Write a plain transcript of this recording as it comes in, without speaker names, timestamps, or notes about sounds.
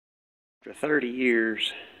After 30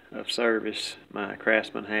 years of service, my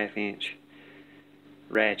Craftsman half-inch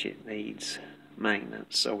ratchet needs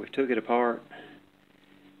maintenance. So we took it apart,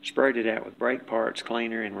 sprayed it out with brake parts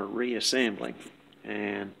cleaner, and we're reassembling.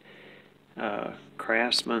 And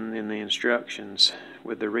Craftsman in the instructions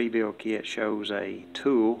with the rebuild kit shows a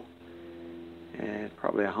tool, and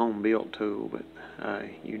probably a home-built tool, but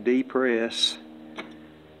you depress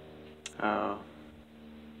that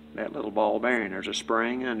little ball bearing. There's a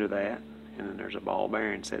spring under that, and then there's a ball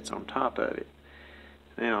bearing sits on top of it.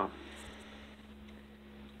 Now,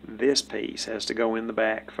 this piece has to go in the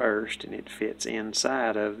back first, and it fits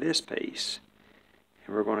inside of this piece.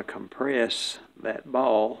 And we're going to compress that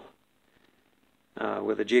ball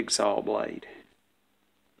with a jigsaw blade.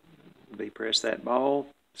 Depress that ball,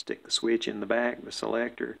 stick the switch in the back, the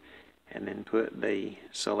selector, and then put the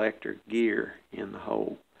selector gear in the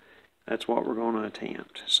hole. That's what we're going to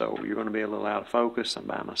attempt. So you're going to be a little out of focus. I'm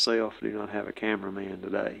by myself. Do not have a cameraman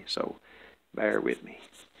today, so bear with me.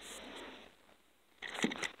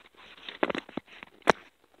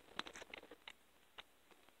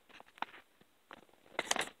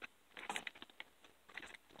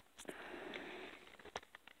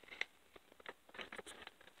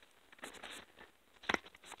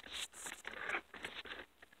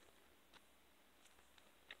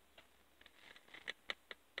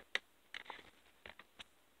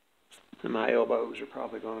 And my elbows are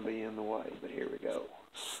probably going to be in the way, but here we go.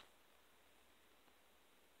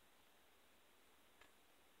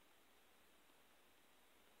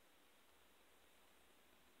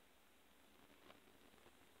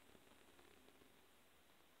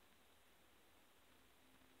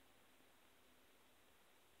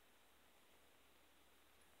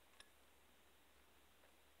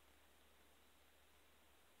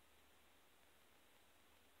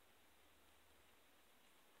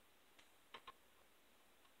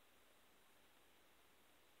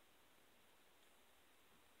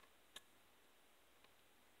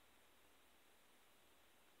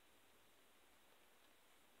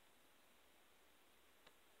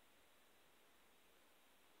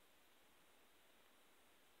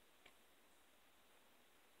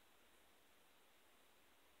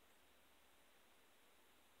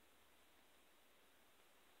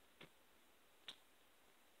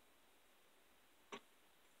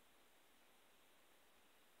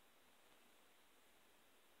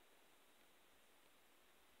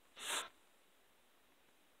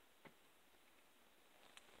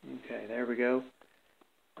 Okay, there we go.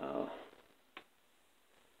 Alright,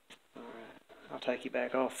 I'll take you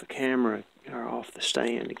back off the camera, or off the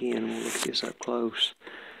stand again. We'll look at this up close.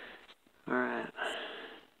 Alright.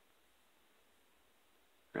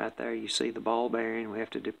 Right there you see the ball bearing. We have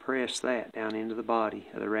to depress that down into the body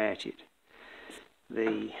of the ratchet.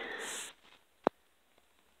 The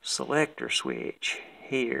selector switch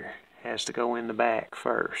here has to go in the back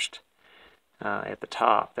first. At the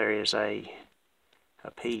top there is a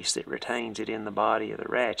piece that retains it in the body of the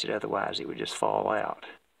ratchet, otherwise it would just fall out.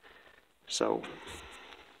 So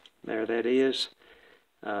there that is.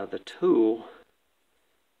 The tool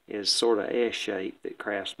is sort of S-shaped that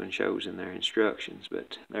Craftsman shows in their instructions,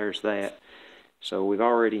 but there's that. So we've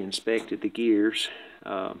already inspected the gears.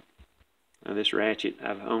 Now this ratchet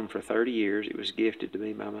I've owned for 30 years. It was gifted to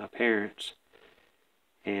me by my parents,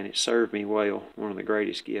 and it served me well. One of the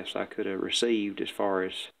greatest gifts I could have received as far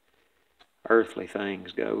as earthly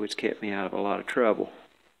things go. It's kept me out of a lot of trouble.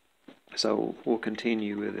 So we'll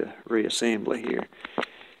continue with the reassembly here.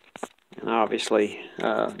 And obviously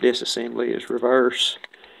disassembly is reverse.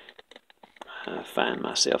 I find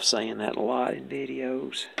myself saying that a lot in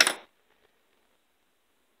videos.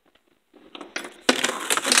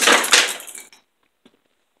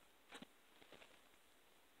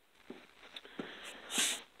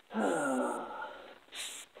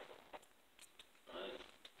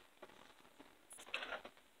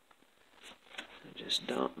 Just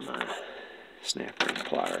dump my snap ring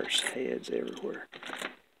pliers heads everywhere.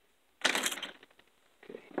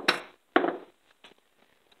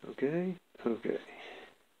 Okay.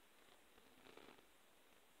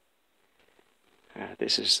 Alright,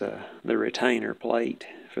 this is the retainer plate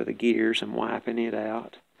for the gears. I'm wiping it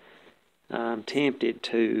out. I'm tempted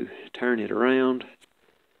to turn it around.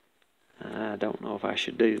 I don't know if I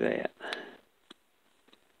should do that.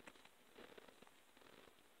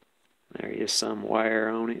 There is some wire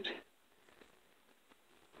on it.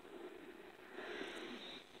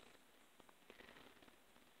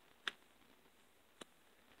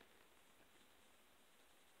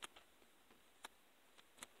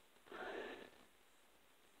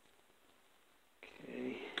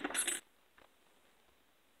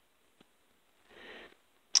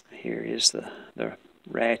 here is the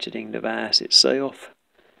ratcheting device itself.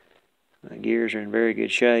 The gears are in very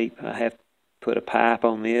good shape. I have put a pipe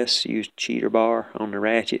on this, used cheater bar on the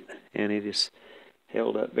ratchet, and it is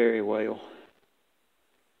held up very well.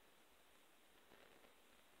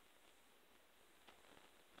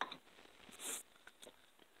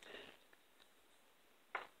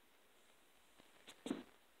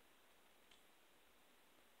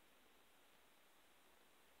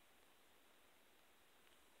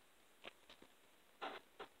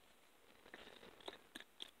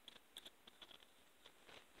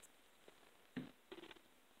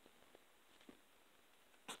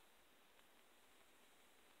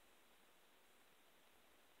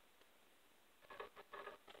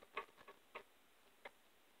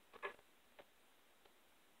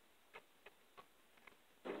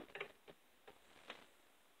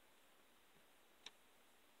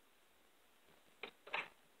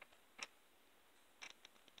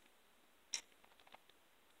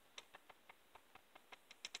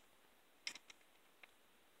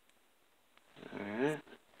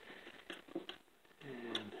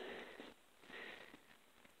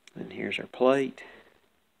 And here's our plate.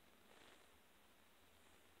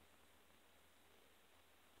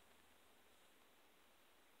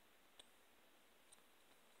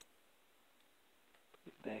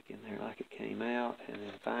 Put it back in there like it came out. And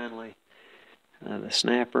then finally, the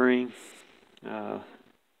snap ring.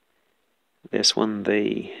 This one,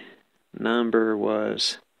 the number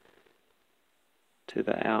was to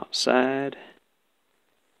the outside.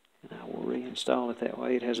 And I will reinstall it that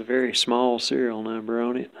way. It has a very small serial number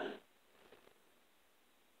on it.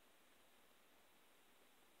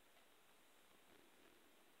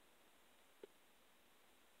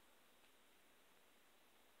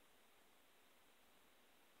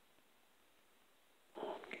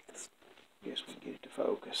 Guess we can get it to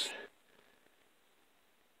focus.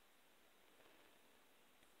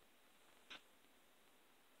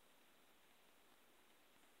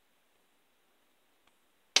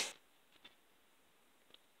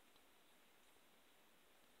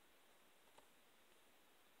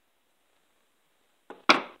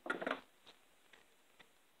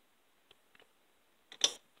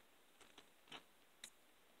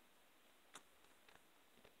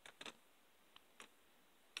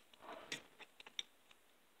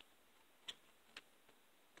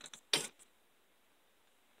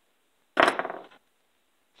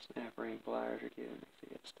 Snap ring pliers are giving me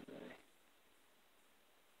fits today.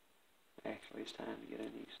 Actually, it's time to get a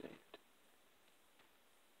new set.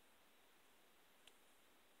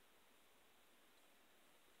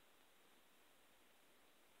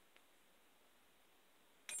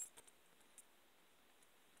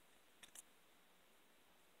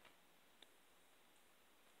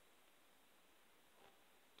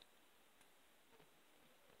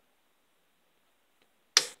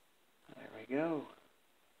 There we go.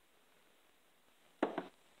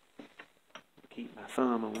 Keep my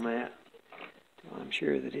thumb on that till I'm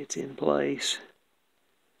sure that it's in place.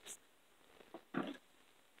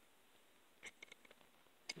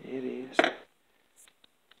 It is.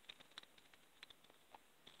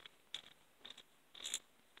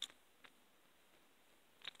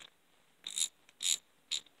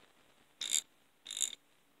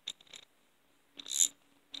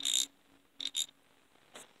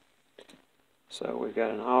 So we've got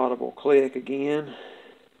an audible click again,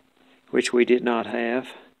 which we did not have.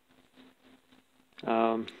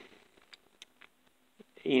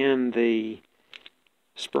 In the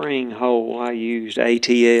spring hole, I used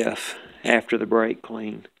ATF after the brake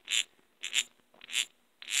clean.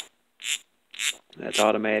 That's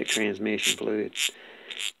automatic transmission fluid.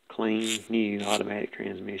 Clean, new automatic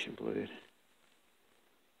transmission fluid.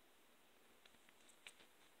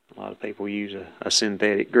 A lot of people use a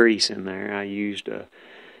synthetic grease in there. I used a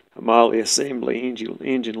Molle Assembly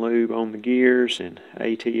engine lube on the gears and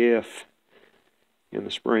ATF in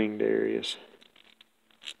the springed areas.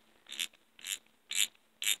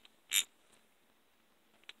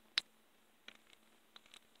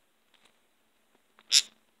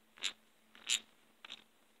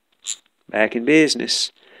 Back in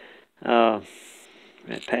business. That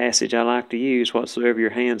passage I like to use, whatsoever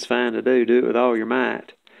your hands find to do, do it with all your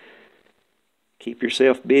might. Keep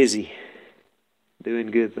yourself busy doing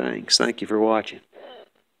good things. Thank you for watching.